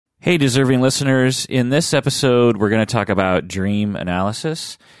Hey, deserving listeners. In this episode, we're going to talk about dream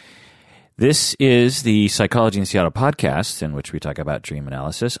analysis. This is the Psychology in Seattle podcast, in which we talk about dream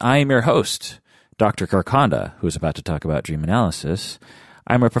analysis. I am your host, Dr. Karkonda, who is about to talk about dream analysis.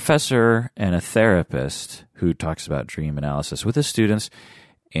 I'm a professor and a therapist who talks about dream analysis with his students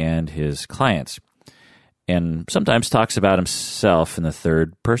and his clients, and sometimes talks about himself in the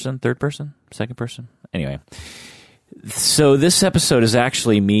third person, second person. Anyway. So this episode is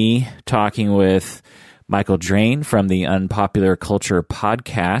actually me talking with Michael Drain from the Unpopular Culture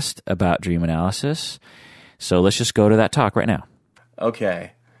podcast about dream analysis. So let's just go to that talk right now.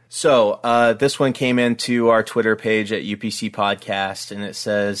 Okay. So this one came into our Twitter page at UPC Podcast, and it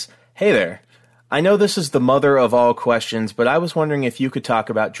says, "Hey there. I know this is the mother of all questions, but I was wondering if you could talk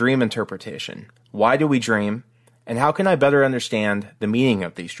about dream interpretation. Why do we dream? And how can I better understand the meaning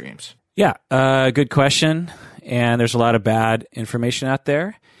of these dreams?" Yeah, good question. And there's a lot of bad information out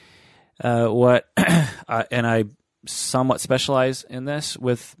there. And I somewhat specialize in this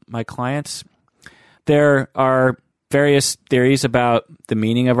with my clients. There are various theories about the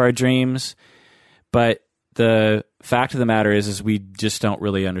meaning of our dreams, but the fact of the matter is we just don't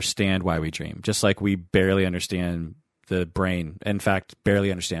really understand why we dream. Just like we barely understand the brain. In fact,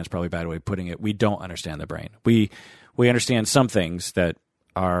 barely understand is probably a bad way of putting it. We don't understand the brain. We understand some things that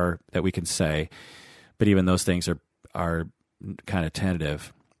we can say, but even those things are kind of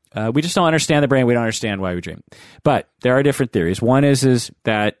tentative. We just don't understand the brain. We don't understand why we dream. But there are different theories. One is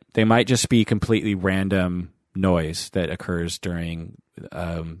that they might just be completely random noise that occurs during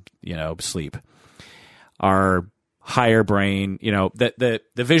sleep. Our higher brain, the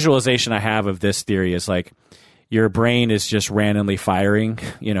visualization I have of this theory is like your brain is just randomly firing,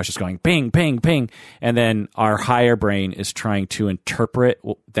 it's just going ping, ping, ping. And then our higher brain is trying to interpret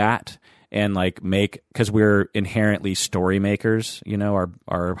that and because we're inherently story makers,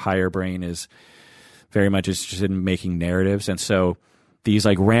 our higher brain is very much interested in making narratives. And so these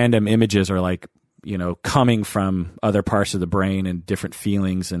random images are coming from other parts of the brain and different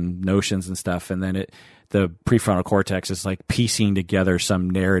feelings and notions and stuff. And then the prefrontal cortex is piecing together some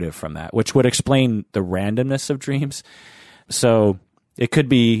narrative from that, which would explain the randomness of dreams. So it could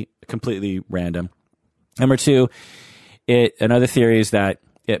be completely random. Number two, another theory is that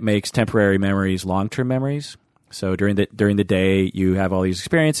it makes temporary memories long-term memories. So during the day, you have all these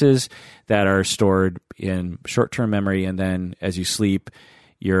experiences that are stored in short-term memory, and then as you sleep,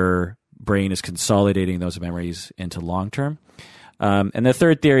 your brain is consolidating those memories into long-term. And the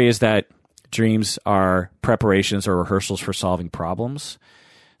third theory is that dreams are preparations or rehearsals for solving problems.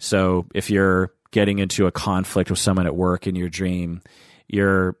 So if you're getting into a conflict with someone at work in your dream,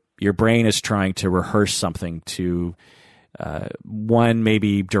 your brain is trying to rehearse something to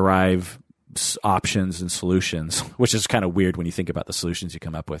maybe derive options and solutions, which is kind of weird when you think about the solutions you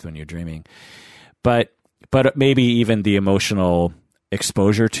come up with when you're dreaming. But maybe even the emotional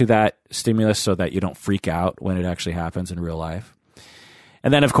exposure to that stimulus so that you don't freak out when it actually happens in real life.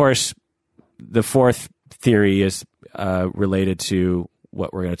 And then, of course, the fourth theory is related to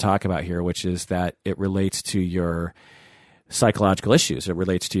what we're going to talk about here, which is that it relates to your psychological issues. It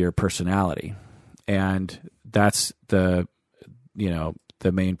relates to your personality. And that's the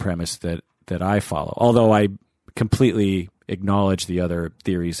main premise that I follow, although I completely acknowledge the other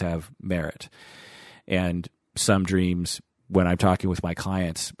theories have merit. And some dreams, when I'm talking with my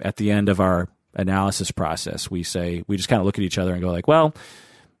clients, at the end of our analysis process, we just kind of look at each other and go well,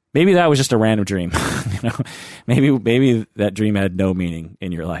 maybe that was just a random dream. Maybe that dream had no meaning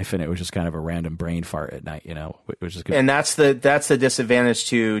in your life, and it was just kind of a random brain fart at night. Which is good. And that's the disadvantage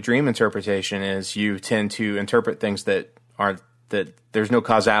to dream interpretation is you tend to interpret things that there's no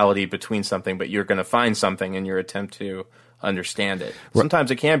causality between something, but you're going to find something in your attempt to understand it.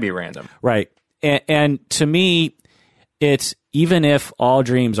 Sometimes it can be random, right? And to me, it's even if all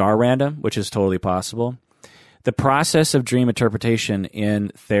dreams are random, which is totally possible. The process of dream interpretation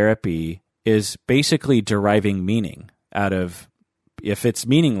in therapy is basically deriving meaning out of. If it's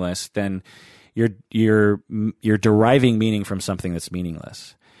meaningless, then you're deriving meaning from something that's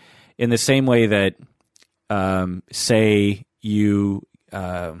meaningless. In the same way that, say you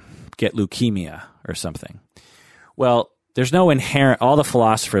get leukemia or something. Well, there's no inherent. All the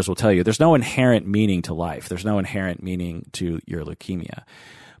philosophers will tell you there's no inherent meaning to life. There's no inherent meaning to your leukemia,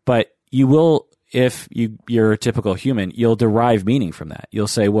 but you will. If you're a typical human, you'll derive meaning from that. You'll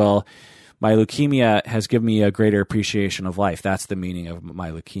say, well, my leukemia has given me a greater appreciation of life. That's the meaning of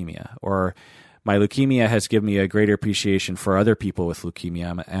my leukemia. Or my leukemia has given me a greater appreciation for other people with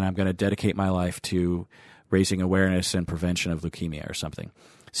leukemia, and I'm going to dedicate my life to raising awareness and prevention of leukemia or something.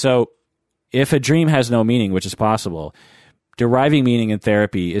 So if a dream has no meaning, which is possible, deriving meaning in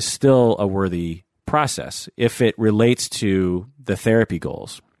therapy is still a worthy process if it relates to the therapy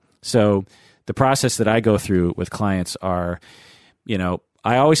goals. So the process that I go through with clients are,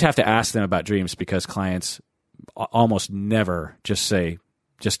 I always have to ask them about dreams because clients almost never just say,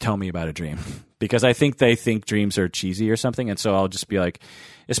 just tell me about a dream, because I think they think dreams are cheesy or something. And so I'll just be like,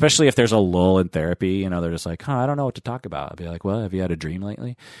 especially if there's a lull in therapy, they're just like, I don't know what to talk about. I'll be like, well, have you had a dream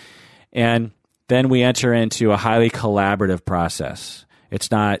lately? And then we enter into a highly collaborative process. It's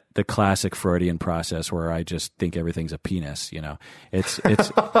not the classic Freudian process where I just think everything's a penis.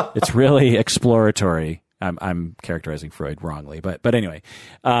 It's really exploratory. I'm characterizing Freud wrongly, but anyway,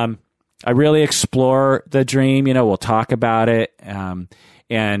 I really explore the dream. We'll talk about it,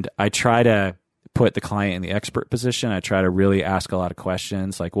 and I try to put the client in the expert position. I try to really ask a lot of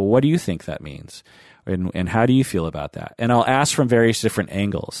questions, like, well, what do you think that means, and how do you feel about that? And I'll ask from various different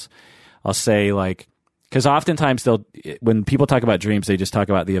angles. I'll say, like, because oftentimes when people talk about dreams, they just talk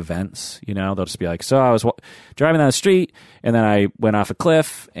about the events. They'll just be like, so I was driving down the street, and then I went off a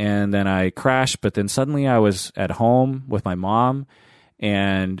cliff, and then I crashed, but then suddenly I was at home with my mom,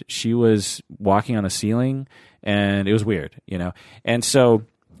 and she was walking on the ceiling, and it was weird, And so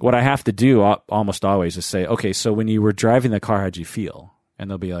what I have to do almost always is say, okay, so when you were driving the car, how'd you feel? And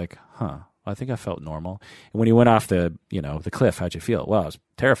they'll be like, I think I felt normal. And when you went off the cliff, how'd you feel? Well, I was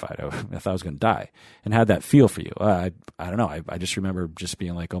terrified. I thought I was going to die. And how'd that feel for you? I don't know. I just remember just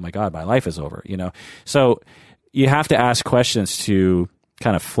being like, oh my God, my life is over, So you have to ask questions to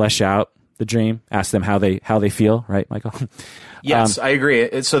kind of flesh out the dream, ask them how they feel, right, Michael? Yes, I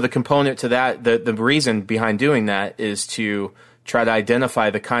agree. So the component to that, the reason behind doing that is to try to identify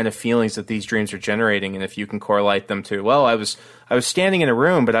the kind of feelings that these dreams are generating, and if you can correlate them to, well, I was standing in a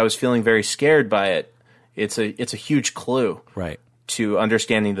room, but I was feeling very scared by it. It's a huge clue, right, to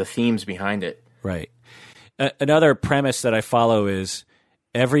understanding the themes behind it. Right. Another premise that I follow is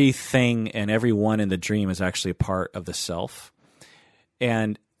everything and everyone in the dream is actually a part of the self,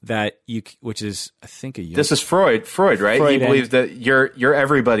 and which is, I think, this is Freud, right? He believes that you're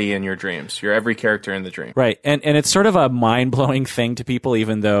everybody in your dreams. You're every character in the dream. Right. And it's sort of a mind-blowing thing to people,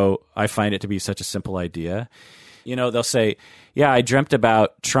 even though I find it to be such a simple idea. They'll say, yeah, I dreamt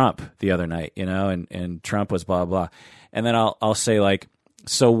about Trump the other night, and Trump was blah, blah. And then I'll say, like,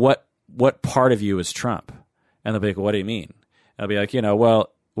 so what part of you is Trump? And they'll be like, what do you mean? And I'll be like,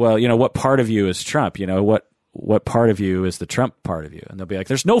 well, what part of you is Trump? What part of you is the Trump part of you? And they'll be like,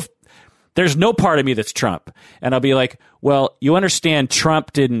 there's no part of me that's Trump. And I'll be like, well, you understand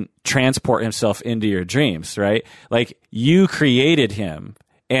Trump didn't transport himself into your dreams, right? Like, you created him,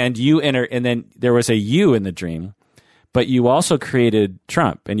 and and then there was a you in the dream, but you also created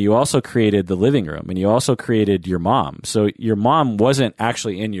Trump, and you also created the living room, and you also created your mom. So your mom wasn't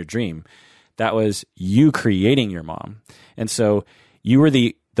actually in your dream. That was you creating your mom. And so you were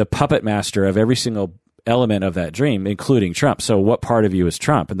the puppet master of every single element of that dream, including Trump. So what part of you is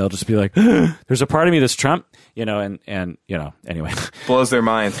Trump? And they'll just be like, there's a part of me that's Trump, and anyway. Blows their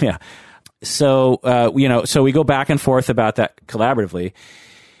mind. Yeah. So, so we go back and forth about that collaboratively,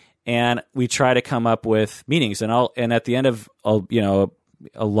 and we try to come up with meanings. And at the end of, a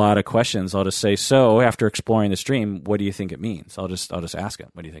lot of questions, I'll just say, so after exploring this dream, what do you think it means? I'll just ask them,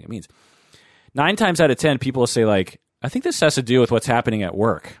 what do you think it means? 9 times out of 10, people will say, like, I think this has to do with what's happening at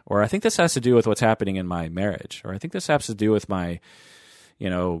work, or I think this has to do with what's happening in my marriage, or I think this has to do with my,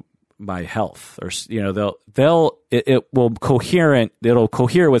 my health, or it'll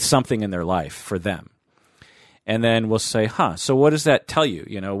cohere with something in their life for them. And then we'll say, so what does that tell you?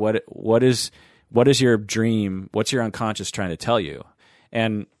 What is your dream? What's your unconscious trying to tell you?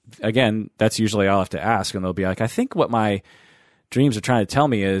 And again, that's usually all I have to ask, and they'll be like, I think what my dreams are trying to tell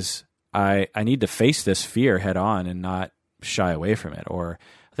me is I need to face this fear head on and not shy away from it. Or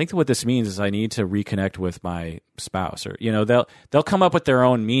I think that what this means is I need to reconnect with my spouse, or, they'll come up with their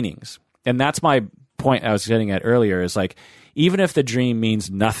own meanings. And that's my point I was getting at earlier, is like, even if the dream means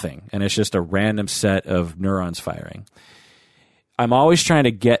nothing and it's just a random set of neurons firing, I'm always trying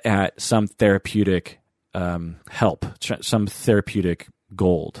to get at some therapeutic help, some therapeutic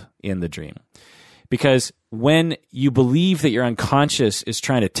gold in the dream. Because when you believe that your unconscious is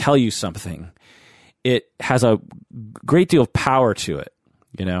trying to tell you something, it has a great deal of power to it,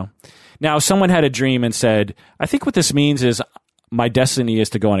 Now, if someone had a dream and said, I think what this means is my destiny is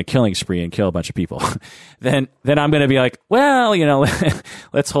to go on a killing spree and kill a bunch of people, then I'm going to be like, well,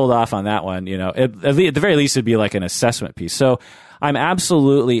 let's hold off on that one. At the very least, it'd be like an assessment piece. So I'm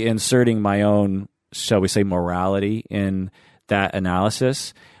absolutely inserting my own, shall we say, morality in that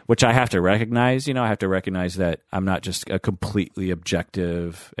analysis, which I have to recognize. I have to recognize that I'm not just a completely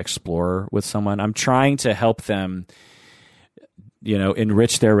objective explorer with someone. I'm trying to help them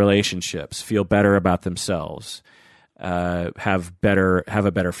enrich their relationships, feel better about themselves, have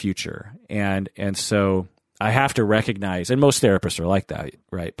a better future. And so I have to recognize, and most therapists are like that,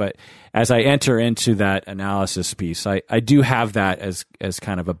 right? But as I enter into that analysis piece, I do have that as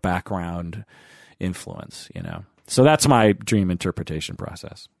kind of a background influence, So that's my dream interpretation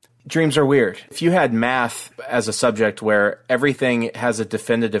process. Dreams are weird. If you had math as a subject where everything has a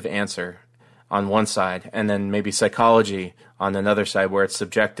definitive answer on one side, and then maybe psychology on another side where it's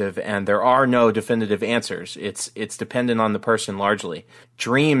subjective and there are no definitive answers, it's dependent on the person largely.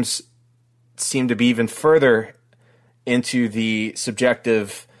 Dreams seem to be even further into the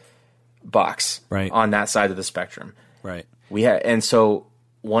subjective box on that side of the spectrum. Right. And so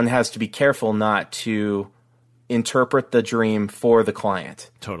one has to be careful not to interpret the dream for the client.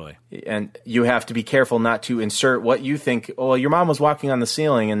 Totally. And you have to be careful not to insert what you think, oh, your mom was walking on the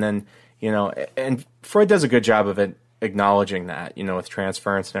ceiling, and then, and Freud does a good job of it, acknowledging that, with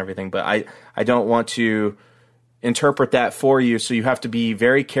transference and everything. But I don't want to interpret that for you, so you have to be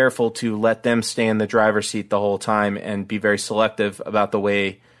very careful to let them stay in the driver's seat the whole time and be very selective about the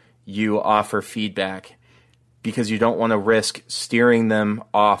way you offer feedback, because you don't want to risk steering them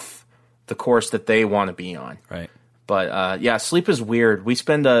off the course that they want to be on. Right. But sleep is weird. We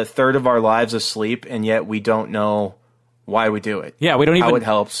spend a third of our lives asleep, and yet we don't know why we do it. Yeah, we don't even how it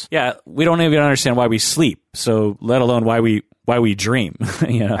helps. Yeah, we don't even understand why we sleep. So let alone why we dream.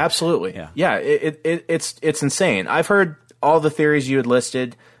 Absolutely. Yeah. It's insane. I've heard all the theories you had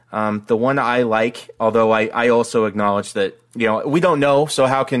listed. The one I like, although I also acknowledge that we don't know, so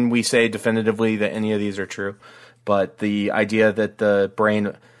how can we say definitively that any of these are true? But the idea that the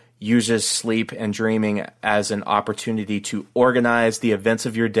brain uses sleep and dreaming as an opportunity to organize the events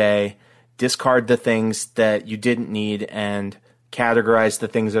of your day, discard the things that you didn't need, and categorize the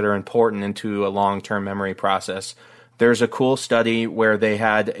things that are important into a long-term memory process. There's a cool study where they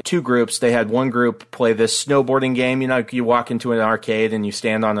had two groups. They had one group play this snowboarding game. You walk into an arcade and you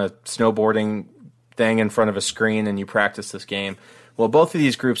stand on a snowboarding thing in front of a screen and you practice this game. Well, both of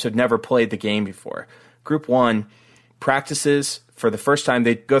these groups had never played the game before. Group one practices for the first time.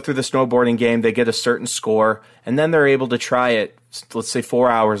 They go through the snowboarding game, they get a certain score, and then they're able to try it, let's say 4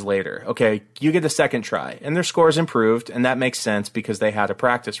 hours later. Okay, you get a second try, and their scores improved, and that makes sense because they had a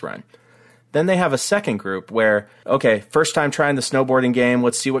practice run. Then they have a second group where, okay, first time trying the snowboarding game,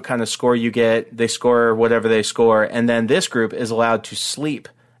 let's see what kind of score you get. They score whatever they score, and then this group is allowed to sleep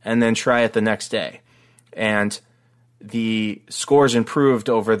and then try it the next day. And the scores improved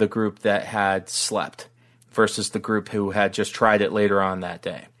over the group that had slept versus the group who had just tried it later on that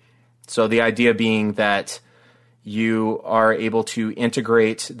day. So the idea being that you are able to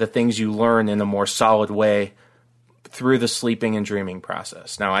integrate the things you learn in a more solid way through the sleeping and dreaming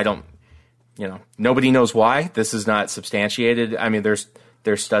process. Now, nobody knows why. This is not substantiated. I mean, there's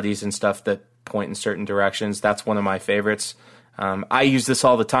studies and stuff that point in certain directions. That's one of my favorites. I use this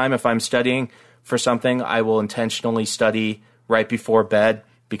all the time. If I'm studying for something, I will intentionally study right before bed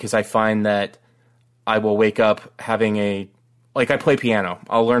because I find that I will wake up having I play piano.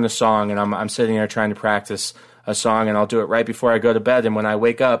 I'll learn a song and I'm sitting there trying to practice a song, and I'll do it right before I go to bed. And when I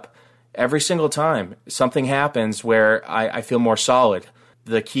wake up, every single time something happens where I feel more solid.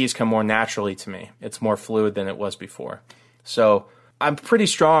 The keys come more naturally to me. It's more fluid than it was before. So I'm pretty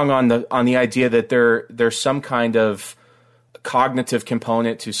strong on the idea that there's some kind of cognitive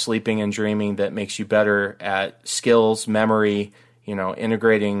component to sleeping and dreaming that makes you better at skills, memory,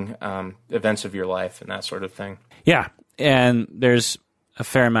 integrating events of your life and that sort of thing. Yeah, and there's a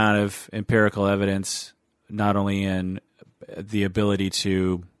fair amount of empirical evidence, not only in the ability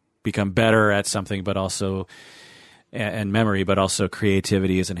to become better at something, but also and memory, but also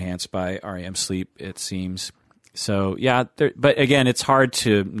creativity is enhanced by REM sleep, it seems. So yeah, but again, it's hard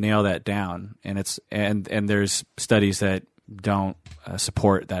to nail that down, and and there's studies that don't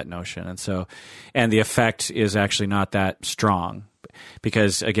support that notion, and the effect is actually not that strong,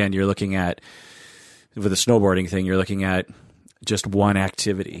 because again, you're looking at, with the snowboarding thing, you're looking at just one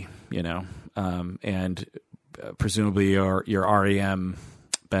activity, and presumably your REM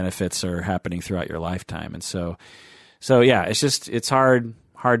benefits are happening throughout your lifetime, and so yeah, it's hard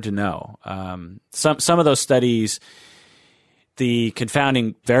to know. Some of those studies, the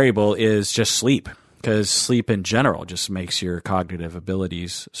confounding variable is just sleep, because sleep in general just makes your cognitive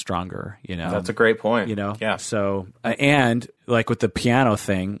abilities stronger. That's a great point. Yeah. So and like with the piano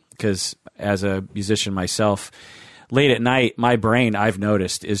thing, because as a musician myself, late at night, my brain, I've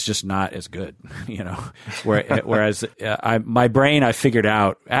noticed, is just not as good, Whereas my brain, I figured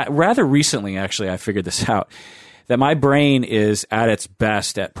out rather recently, actually, I figured this out, that my brain is at its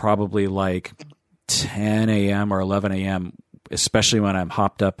best at probably like 10 a.m. or 11 a.m. especially when I'm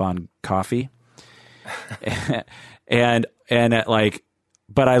hopped up on coffee. and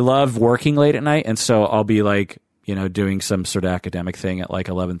but I love working late at night. And so I'll be like, doing some sort of academic thing at like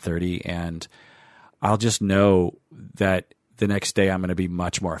 11:30, and I'll just know that the next day I'm going to be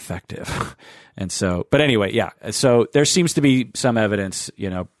much more effective. And so, but anyway, yeah. So there seems to be some evidence,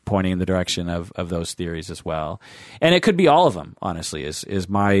 pointing in the direction of those theories as well. And it could be all of them, honestly, is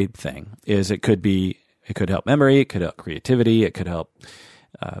my thing. It could help memory, it could help creativity, it could help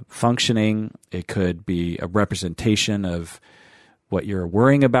functioning, it could be a representation of what you're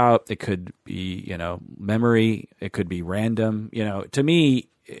worrying about. It could be, memory, it could be random. To me,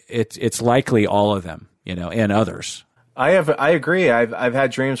 it's likely all of them, and others. I agree. I've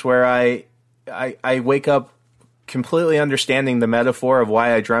had dreams where I wake up completely understanding the metaphor of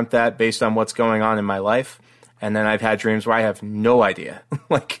why I dreamt that based on what's going on in my life. And then I've had dreams where I have no idea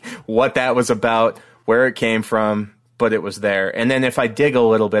like what that was about, where it came from, but it was there. And then if I dig a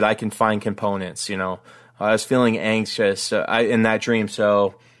little bit, I can find components, I was feeling anxious in that dream.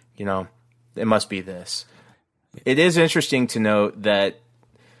 So, it must be this. It is interesting to note that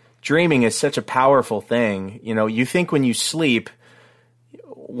dreaming is such a powerful thing. You think when you sleep,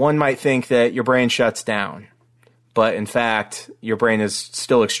 one might think that your brain shuts down. But in fact, your brain is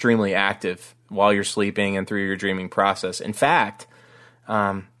still extremely active while you're sleeping and through your dreaming process. In fact,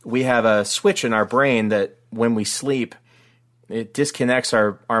 we have a switch in our brain that when we sleep, it disconnects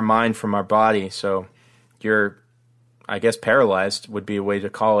our mind from our body. So you're, I guess, paralyzed would be a way to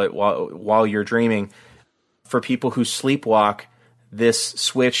call it while you're dreaming. For people who sleepwalk, this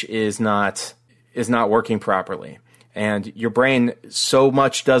switch is not working properly. And your brain so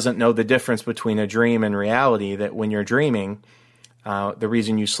much doesn't know the difference between a dream and reality that when you're dreaming, the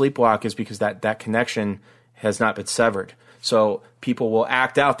reason you sleepwalk is because that connection has not been severed. So people will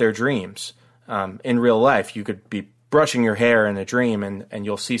act out their dreams. In real life, you could be brushing your hair in a dream and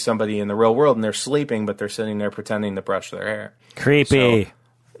you'll see somebody in the real world and they're sleeping, but they're sitting there pretending to brush their hair. Creepy. So,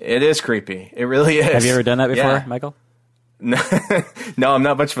 it is creepy. It really is. Have you ever done that before, Yeah. Michael? No, I'm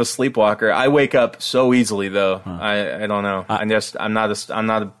not much of a sleepwalker. I wake up so easily, though. Huh. I don't know. I'm not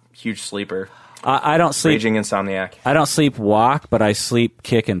a huge sleeper. I don't sleep. Raging insomniac. I don't sleep walk, but I sleep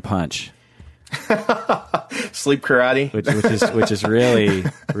kick and punch. Sleep karate, which is really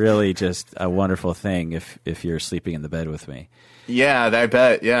really just a wonderful thing if you're sleeping in the bed with me. Yeah, I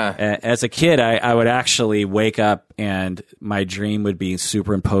bet. Yeah. As a kid, I would actually wake up and my dream would be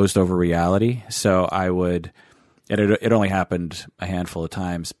superimposed over reality. So I would. It only happened a handful of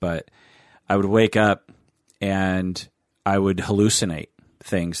times, but I would wake up and I would hallucinate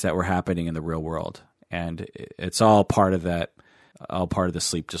things that were happening in the real world. And it's all part of that, all part of the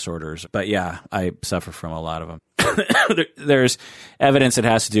sleep disorders. But yeah, I suffer from a lot of them. There's evidence it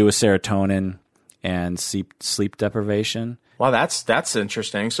has to do with serotonin and sleep deprivation. Wow, that's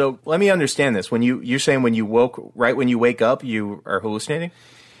interesting. So let me understand this. When you're saying when you wake up, you are hallucinating?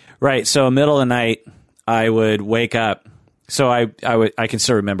 Right. So middle of the night, I would wake up. So I can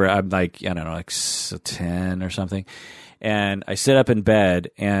still remember. I'm like, I don't know, like 10 or something. And I sit up in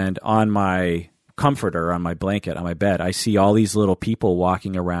bed, and on my comforter, on my blanket, on my bed, I see all these little people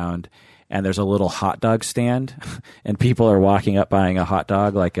walking around, and there's a little hot dog stand, and people are walking up buying a hot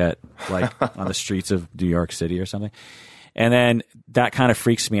dog, like on the streets of New York City or something. And then that kind of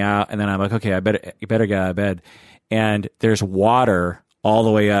freaks me out. And then I'm like, okay, you better get out of bed. And there's water all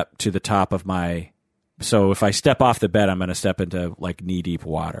the way up to the top of my. So if I step off the bed, I'm going to step into like knee deep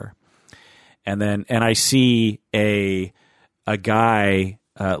water. And I see a guy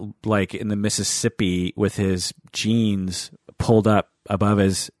like in the Mississippi with his jeans pulled up above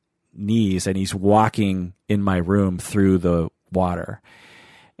his knees, and he's walking in my room through the water.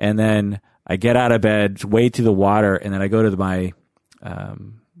 And then I get out of bed, wade through the water, and then I go to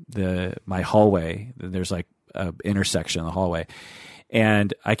my hallway. There's like an intersection in the hallway.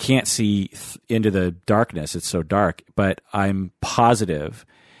 And I can't see into the darkness. It's so dark, but I'm positive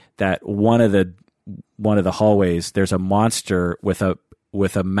that one of the hallways, there's a monster with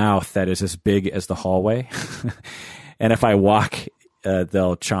a mouth that is as big as the hallway. And if I walk,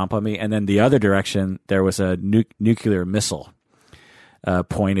 they'll chomp on me. And then the other direction, there was a nuclear missile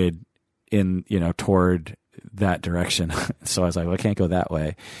pointed in, toward that direction. So I was like, well, I can't go that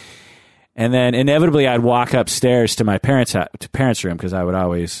way. And then inevitably I'd walk upstairs to my parents' room, because I would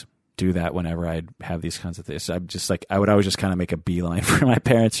always do that whenever I'd have these kinds of things. I'm just like, I would always just kind of make a beeline for my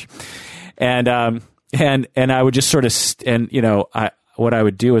parents. And I would just sort of, what I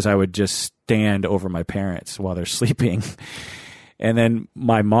would do is I would just stand over my parents while they're sleeping. And then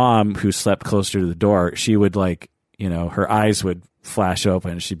my mom, who slept closer to the door, she would her eyes would flash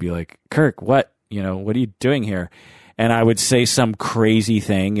open. She'd be like, Kirk, what are you doing here? and I would say some crazy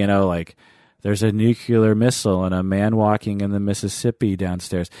thing, like there's a nuclear missile and a man walking in the Mississippi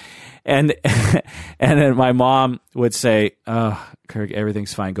downstairs. And and then my mom would say, "Oh, Kirk,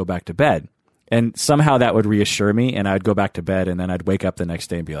 everything's fine. Go back to bed." And somehow that would reassure me, and I'd go back to bed, and then I'd wake up the next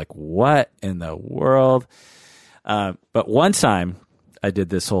day and be like, "What in the world?" But one time I did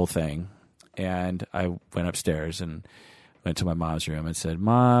this whole thing, and I went upstairs and went to my mom's room and said,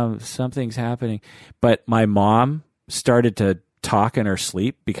 "Mom, something's happening." But my mom started to talk in her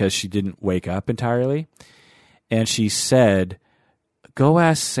sleep because she didn't wake up entirely. And she said, "Go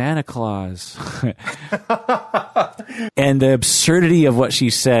ask Santa Claus." And the absurdity of what she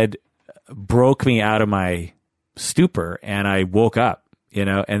said broke me out of my stupor, and I woke up, and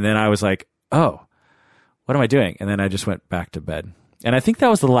then I was like, "Oh, what am I doing?" And then I just went back to bed. And I think that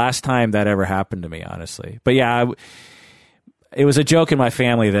was the last time that ever happened to me, honestly. But yeah, it was a joke in my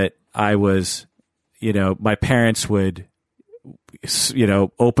family that I was, my parents would,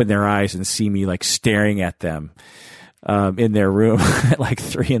 open their eyes and see me like staring at them in their room at like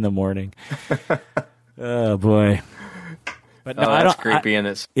 3 a.m. Oh boy. But no, that's creepy, and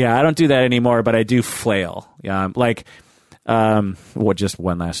it's I don't do that anymore. But I do flail. Just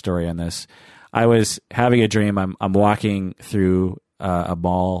one last story on this. I was having a dream. I'm walking through a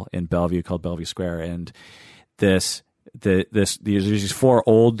mall in Bellevue called Bellevue Square, and there's these 4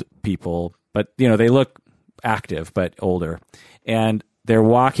 old people, but they look active but older, and they're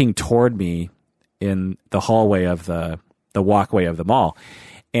walking toward me in the hallway of the walkway of the mall,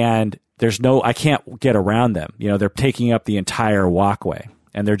 and I can't get around them. They're taking up the entire walkway,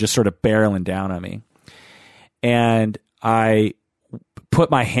 and they're just sort of barreling down on me. And I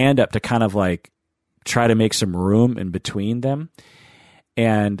put my hand up to kind of like try to make some room in between them.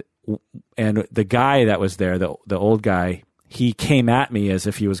 And the guy that was there, the old guy, he came at me as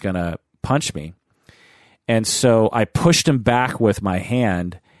if he was going to punch me. And so I pushed him back with my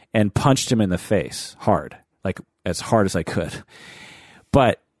hand and punched him in the face hard, like as hard as I could.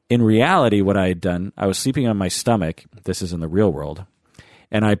 But in reality, what I had done, I was sleeping on my stomach. This is in the real world.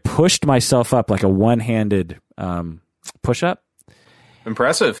 And I pushed myself up like a one-handed push-up.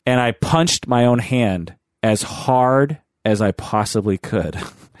 Impressive. And I punched my own hand as hard as I possibly could.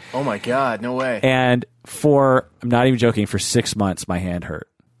 Oh my God, no way. And I'm not even joking, for 6 months, my hand hurt.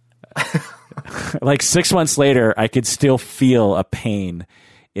 Like 6 months later, I could still feel a pain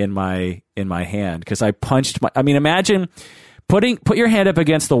in my hand because I punched imagine put your hand up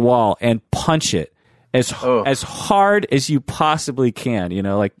against the wall and punch it as hard as you possibly can.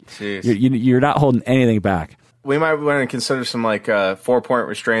 You're not holding anything back. We might want to consider some 4-point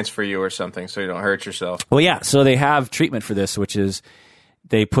restraints for you or something so you don't hurt yourself. Well, yeah. So they have treatment for this, which is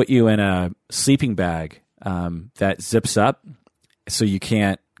they put you in a sleeping bag that zips up so you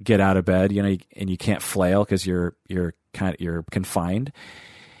can't get out of bed, and you can't flail because you're confined.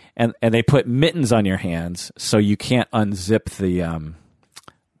 And they put mittens on your hands so you can't unzip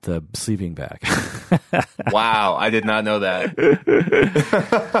the sleeping bag. Wow, I did not know that.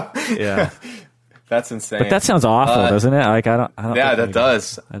 Yeah. That's insane. But that sounds awful, doesn't it? Like I don't. Yeah, that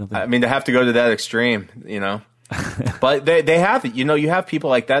does. To have to go to that extreme, But they have it. You have people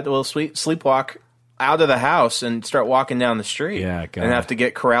like that will sleepwalk out of the house and start walking down the street. Yeah, God. And have to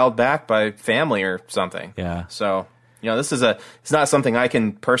get corralled back by family or something. Yeah. So this is it's not something I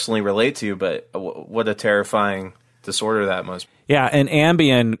can personally relate to, but what a terrifying disorder that must be. Yeah, and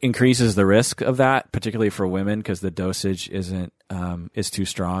Ambien increases the risk of that, particularly for women, because the dosage is too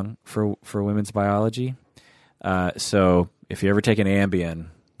strong for women's biology. So if you ever take an Ambien,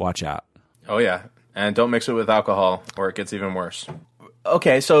 watch out. Oh yeah, and don't mix it with alcohol, or it gets even worse.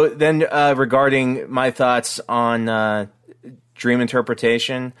 Okay, so then regarding my thoughts on dream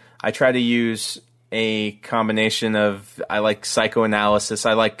interpretation, I try to use a combination of, I like psychoanalysis,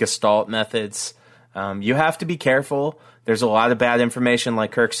 I like Gestalt methods. You have to be careful. There's a lot of bad information,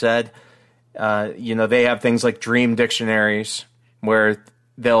 like Kirk said. They have things like dream dictionaries where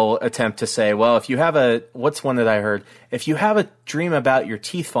they'll attempt to say, well, if you have what's one that I heard? If you have a dream about your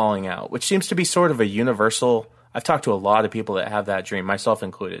teeth falling out, which seems to be sort of a universal, I've talked to a lot of people that have that dream, myself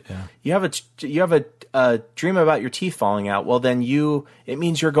included. Yeah. You have a dream about your teeth falling out. Well, then it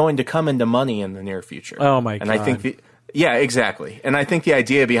means you're going to come into money in the near future. Oh my God. And I think yeah, exactly. And I think the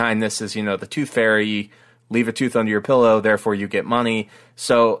idea behind this is, the tooth fairy, leave a tooth under your pillow, therefore you get money.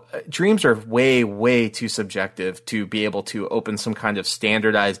 So dreams are way, way too subjective to be able to open some kind of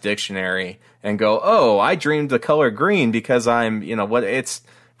standardized dictionary and go, oh, I dreamed the color green because I'm, it's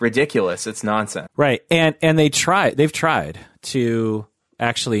ridiculous. It's nonsense. Right. And they've tried to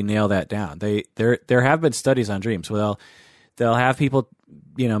actually nail that down. There have been studies on dreams where they'll have people,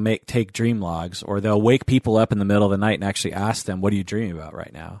 take dream logs, or they'll wake people up in the middle of the night and actually ask them, what are you dreaming about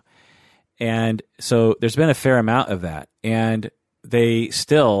right now? And so there's been a fair amount of that, and they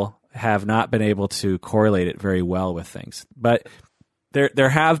still have not been able to correlate it very well with things. But there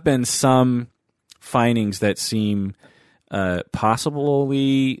have been some findings that seem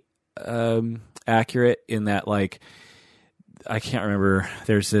possibly accurate, in that, like, I can't remember.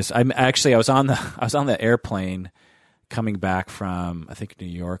 There's this. I was on the airplane coming back from, I think, New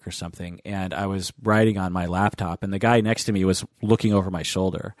York or something, and I was writing on my laptop, and the guy next to me was looking over my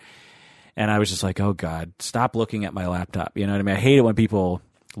shoulder, and I was just like, oh God, stop looking at my laptop. You know what I mean? I hate it when people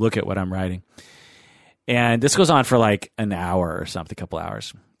look at what I'm writing. And this goes on for like an hour or something, a couple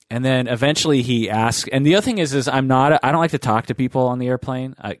hours. And then eventually he asks, and the other thing is I don't like to talk to people on the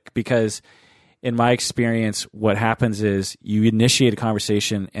airplane, because in my experience, what happens is you initiate a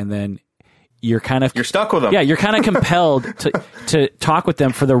conversation, and then you're stuck with them. Yeah, you're kind of compelled to talk with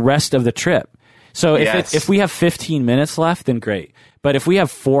them for the rest of the trip. So if we have 15 minutes left, then great. But if we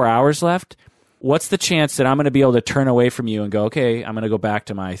have 4 hours left, what's the chance that I'm going to be able to turn away from you and go, okay, I'm going to go back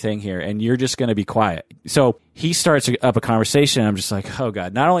to my thing here, and you're just going to be quiet? So he starts up a conversation, and I'm just like, oh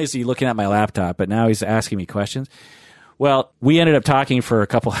God, not only is he looking at my laptop, but now he's asking me questions. Well, we ended up talking for a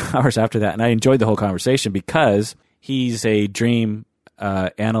couple hours after that, and I enjoyed the whole conversation because he's a dream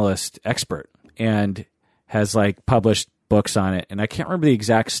analyst expert and has like published books on it. And I can't remember the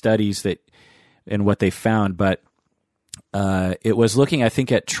exact studies and what they found, but it was looking, I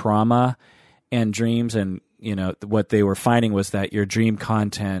think, at trauma and dreams. And, what they were finding was that your dream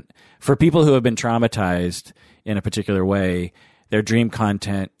content, for people who have been traumatized in a particular way, their dream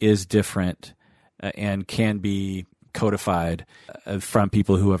content is different and can be codified from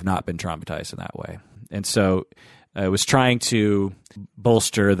people who have not been traumatized in that way. And so I was trying to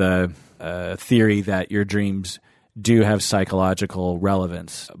bolster the theory that your dreams do have psychological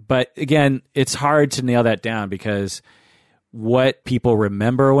relevance. But again, it's hard to nail that down, because what people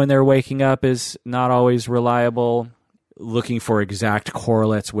remember when they're waking up is not always reliable. Looking for exact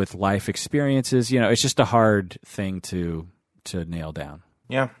correlates with life experiences, it's just a hard thing to nail down.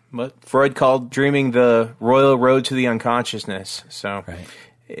 Yeah, what Freud called dreaming the royal road to the unconsciousness. So right.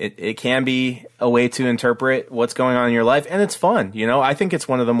 It can be a way to interpret what's going on in your life, and it's fun. I think it's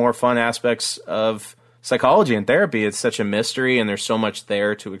one of the more fun aspects of psychology and therapy. It's such a mystery, and there's so much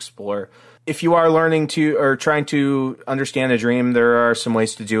there to explore. If you are learning to or trying to understand a dream, there are some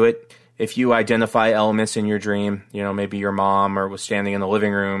ways to do it. If you identify elements in your dream, maybe your mom was standing in the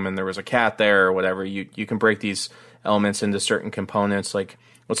living room and there was a cat there or whatever, you can break these elements into certain components. Like,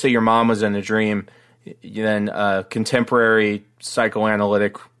 let's say your mom was in a dream, then a contemporary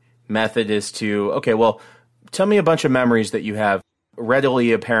psychoanalytic method is to, okay, well, tell me a bunch of memories that you have,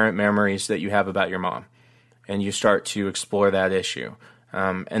 readily apparent memories that you have about your mom. And you start to explore that issue.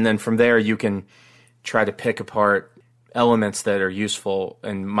 And then from there, you can try to pick apart elements that are useful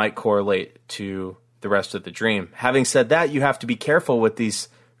and might correlate to the rest of the dream. Having said that, you have to be careful with these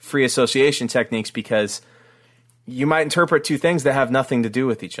free association techniques, because you might interpret two things that have nothing to do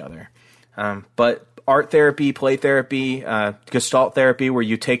with each other. But art therapy, play therapy, Gestalt therapy, where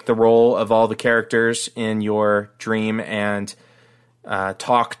you take the role of all the characters in your dream and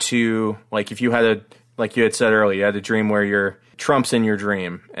talk to, like, if you had like you had said earlier, you had a dream where you're Trump's in your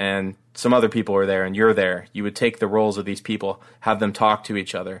dream and some other people are there and you're there. You would take the roles of these people, have them talk to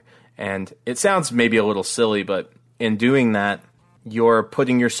each other. And it sounds maybe a little silly, but in doing that, you're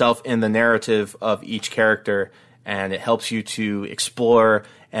putting yourself in the narrative of each character, and it helps you to explore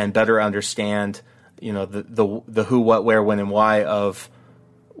and better understand, the who, what, where, when, and why of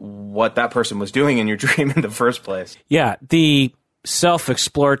what that person was doing in your dream in the first place. Yeah, the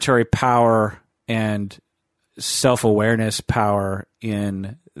self-exploratory power and self-awareness power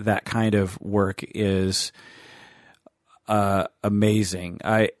in that kind of work is amazing.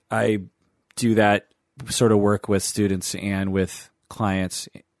 I do that sort of work with students and with clients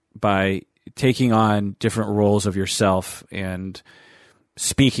by taking on different roles of yourself, and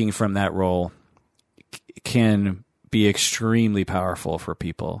speaking from that role can be extremely powerful for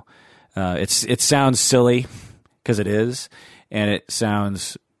people. It sounds silly because it is, and it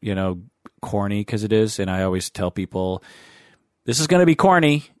sounds, corny because it is. And I always tell people, this is going to be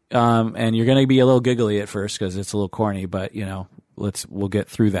corny, and you're going to be a little giggly at first because it's a little corny, but we'll get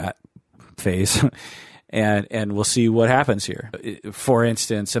through that phase and we'll see what happens here. For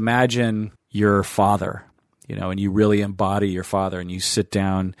instance, imagine your father, and you really embody your father, and you sit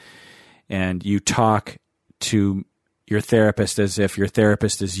down and you talk to your therapist as if your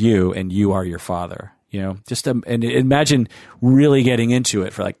therapist is you and you are your father. And imagine really getting into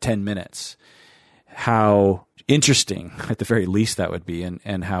it for like 10 minutes, how interesting, at the very least, that would be,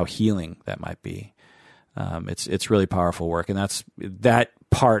 and how healing that might be. It's really powerful work, and that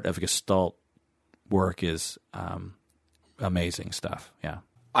part of Gestalt work is amazing stuff. Yeah,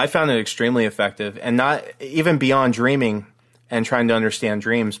 I found it extremely effective, and not even beyond dreaming and trying to understand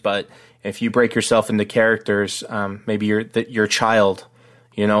dreams, but if you break yourself into characters, maybe your child,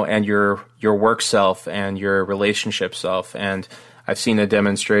 and your work self and your relationship self. And I've seen a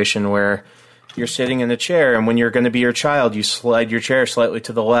demonstration where you're sitting in a chair, and when you're going to be your child, you slide your chair slightly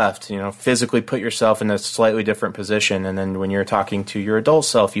to the left, physically put yourself in a slightly different position. And then when you're talking to your adult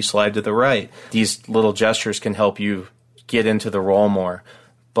self, you slide to the right. These little gestures can help you get into the role more.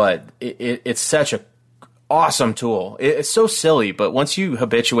 But it's such a awesome tool. It's so silly, but once you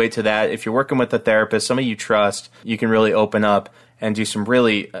habituate to that, if you're working with a therapist, somebody you trust, you can really open up and do some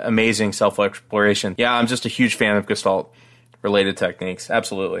really amazing self-exploration. Yeah, I'm just a huge fan of Gestalt-related techniques.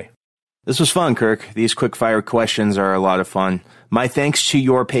 Absolutely. This was fun, Kirk. These quick-fire questions are a lot of fun. My thanks to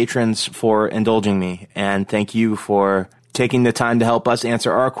your patrons for indulging me, and thank you for taking the time to help us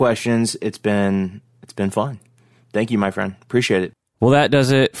answer our questions. It's been fun. Thank you, my friend. Appreciate it. Well, that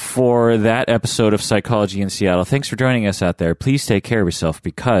does it for that episode of Psychology in Seattle. Thanks for joining us out there. Please take care of yourself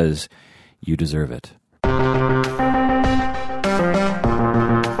because you deserve it.